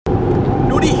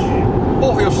Noniin,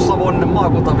 Pohjois-Savon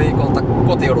Maakuntaviikolta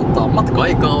kotiuduttaa.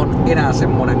 Matka-aika on enää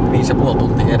semmonen 5,5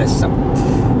 tuntia edessä.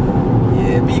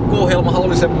 Viikko-ohjelmahan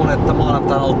oli semmonen, että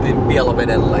maanantaina oltiin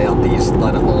Pielavedellä ja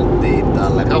tiistaina oltiin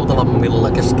täällä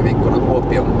Rautalammilla, keskiviikkona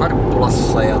Kuopion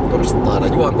Karttulassa ja torstaina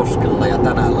Juankoskella ja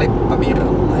tänään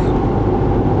Leppävirralla. Ja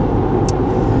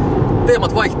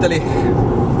teemat vaihteli,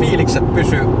 fiilikset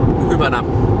pysy hyvänä.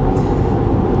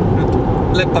 Nyt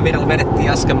Leppävirralla vedettiin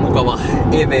äsken mukava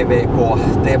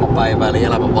EVVK-teemapäivä eli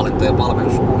elämänvalintojen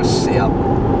valmennuskurssi ja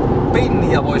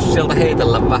Pinja voisi sieltä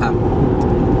heitellä vähän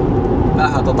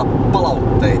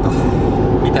palautteita.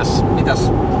 Mitäs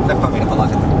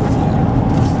leppävirtalaiset?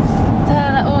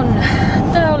 Täällä on.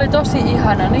 Tää oli tosi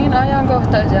ihana. Niin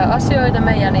ajankohtaisia asioita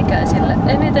meidän ikäisille.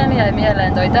 Eniten jäi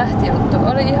mieleen toi tähtijuttu.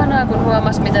 Oli ihanaa kun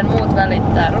huomas miten muut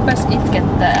välittää. Rupes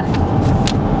itkettää.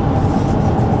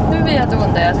 Hyviä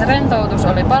tunteja. Se rentoutus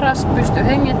oli paras. Pystyi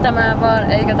hengittämään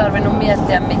vaan eikä tarvinnut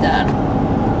miettiä mitään.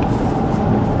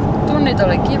 Tunnit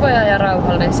oli kivoja ja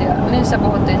rauhallisia. Niissä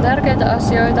puhuttiin tärkeitä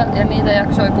asioita ja niitä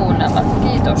jaksoi kuunnella.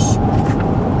 Kiitos.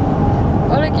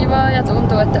 Oli kivaa ja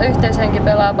tuntuu, että yhteishenki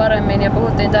pelaa paremmin ja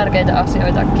puhuttiin tärkeitä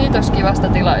asioita. Kiitos kivasta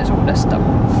tilaisuudesta.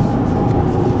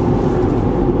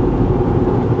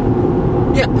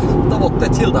 Jep,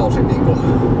 tavoitteet siltä osin niinku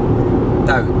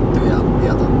täyttyy ja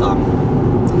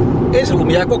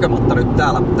ensilumi jäi kokematta nyt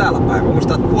täällä päin. Mä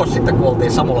muistan, että vuosi sitten kun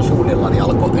oltiin samalla suunnilla, niin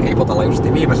alkoi ripotella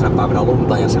just viimeisenä päivänä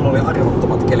lunta ja silloin oli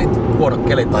arvottomat kelit, huonot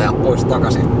kelit ajaa pois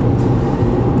takaisin,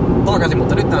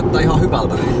 mutta nyt näyttää ihan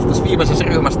hyvältä. Tässä viimeisessä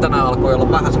ryhmässä tänään alkoi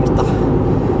olla vähän semmoista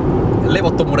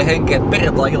levottomuuden henkeä, että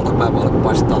perjantai-iltapäivä alkoi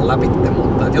paistaa läpi,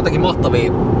 mutta jotenkin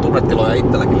mahtavia tunnetiloja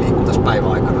itselläkin liikkuu tässä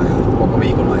päiväaikana ja koko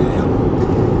viikon ajan. Ja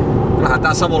kyllähän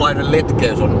tää savolainen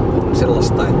letkeys on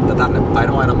sellaista, että tänne päin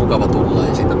on aina mukava tulla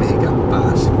ja siitä mihinkään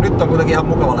pääse. Nyt on kuitenkin ihan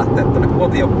mukava lähteä tänne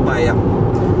kotiin päin ja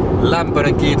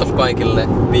lämpöinen kiitos kaikille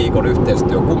viikon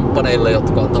yhteistyökumppaneille,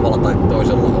 jotka on tavalla tai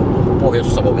toisella ollut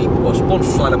Pohjois-Savon viikkoa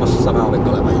sponssailemassa. Mä olin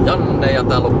Kaleva Janne ja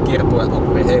täällä on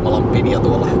kiertueapuri Heimalan Pinja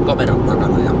tuolla kameran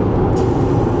takana ja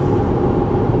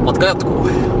matka jatkuu.